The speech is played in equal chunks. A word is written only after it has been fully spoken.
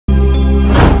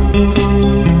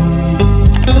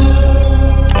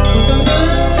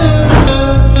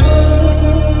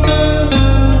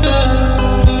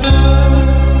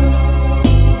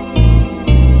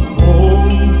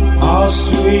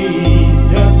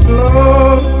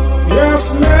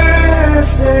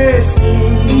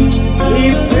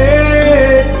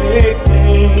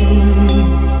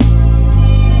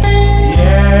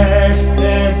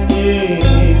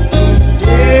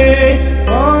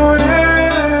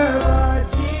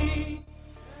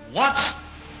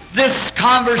this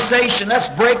conversation. Let's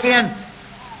break in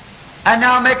and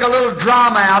now make a little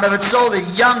drama out of it so the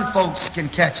young folks can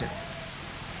catch it.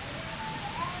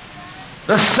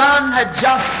 The sun had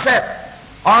just set,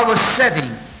 or was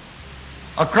setting,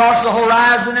 across the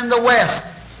horizon in the west,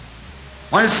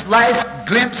 when its last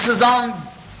glimpses on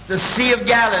the Sea of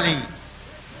Galilee.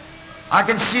 I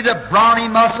can see the brawny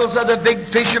muscles of the big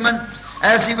fisherman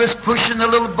as he was pushing the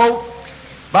little boat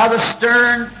by the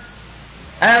stern,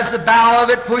 as the bow of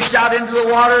it pushed out into the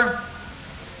water.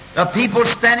 The people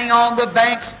standing on the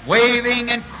banks, waving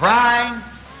and crying,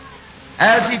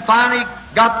 as he finally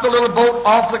got the little boat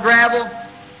off the gravel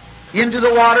into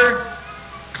the water,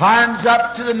 climbs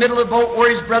up to the middle of the boat where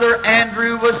his brother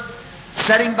Andrew was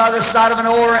sitting by the side of an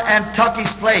oar, and took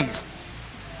his place.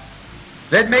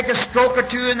 They'd make a stroke or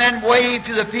two and then wave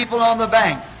to the people on the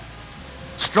bank.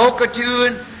 Stroke or two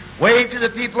and wave to the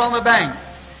people on the bank.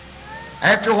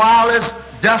 After a while, as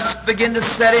dusk began to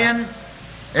set in,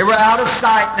 they were out of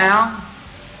sight now.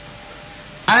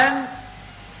 And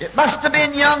it must have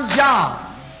been young John.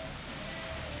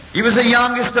 He was the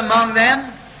youngest among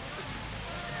them.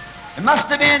 It must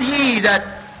have been he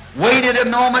that waited a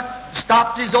moment,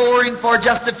 stopped his oaring for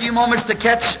just a few moments to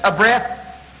catch a breath,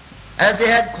 as he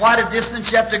had quite a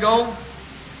distance yet to go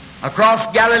across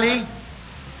Galilee.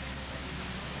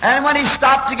 And when he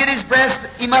stopped to get his breath,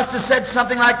 he must have said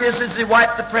something like this as he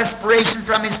wiped the perspiration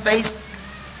from his face.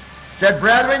 Said,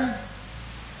 "Brethren,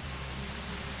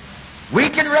 we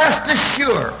can rest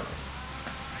assured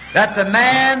that the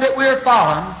man that we're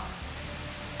following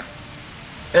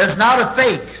is not a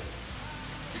fake.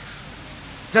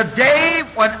 Today,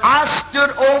 when I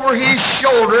stood over his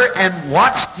shoulder and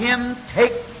watched him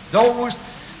take those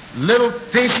little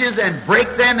fishes and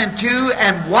break them in two,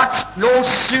 and watched no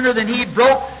sooner than he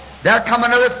broke, there come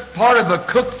another part of a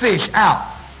cooked fish out.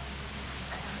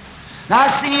 Now I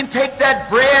see him take that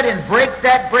bread and break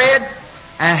that bread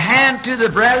and hand to the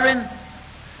brethren.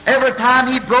 Every time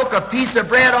he broke a piece of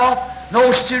bread off,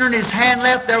 no sooner than his hand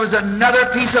left, there was another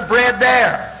piece of bread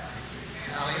there.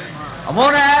 I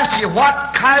want to ask you,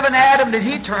 what kind of an atom did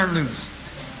he turn loose?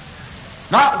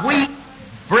 Not wheat,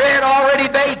 bread already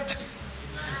baked.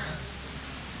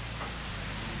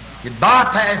 He'd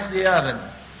bypass the oven,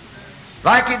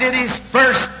 like he did his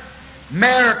first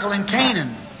miracle in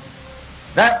Canaan.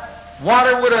 That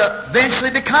water would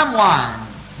eventually become wine.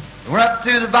 It went up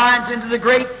through the vines into the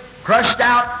grape, crushed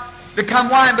out, become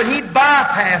wine. But he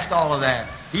bypassed all of that.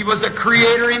 He was a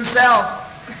creator himself.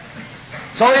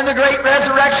 So in the great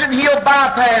resurrection, he'll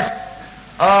bypass.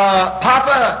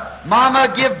 Papa,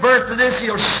 Mama, give birth to this.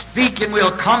 He'll speak and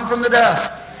we'll come from the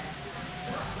dust,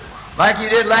 like he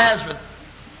did Lazarus.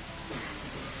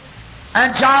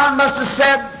 And John must have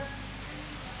said,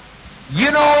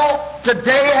 you know,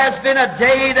 today has been a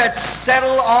day that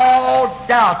settled all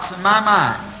doubts in my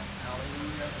mind.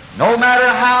 No matter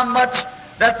how much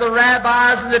that the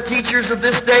rabbis and the teachers of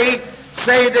this day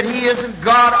say that he isn't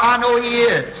God, I know he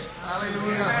is.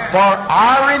 For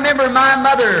I remember my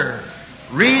mother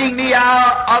reading me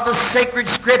out of the sacred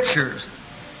scriptures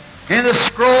in the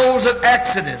scrolls of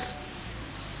Exodus,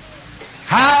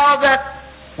 how that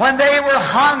when they were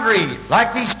hungry,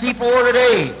 like these people were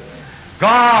today,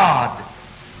 God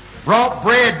brought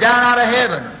bread down out of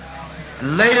heaven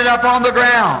and laid it up on the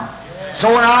ground.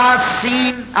 So when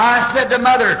I said to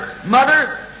Mother,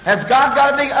 Mother, has God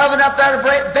got a big oven up there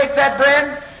to bake that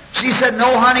bread? She said,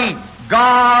 no, honey,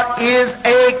 God is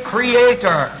a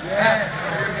creator. Yes.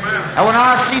 And when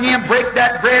I seen him break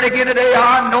that bread again today,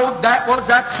 I know that was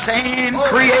that same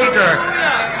creator.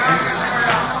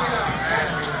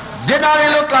 Did not he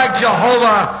look like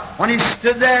Jehovah when he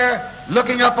stood there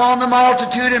looking up on the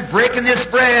multitude and breaking this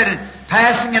bread and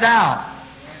passing it out?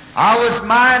 I was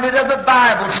minded of the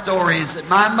Bible stories that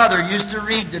my mother used to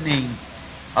read to me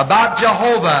about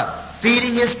Jehovah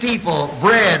feeding his people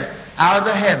bread out of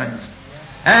the heavens.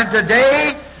 And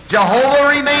today, Jehovah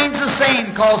remains the same,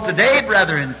 because today,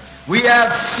 brethren, we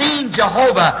have seen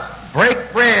Jehovah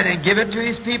break bread and give it to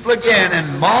his people again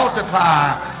and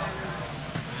multiply.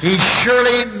 He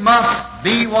surely must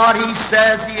be what he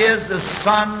says he is, the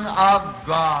Son of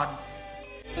God.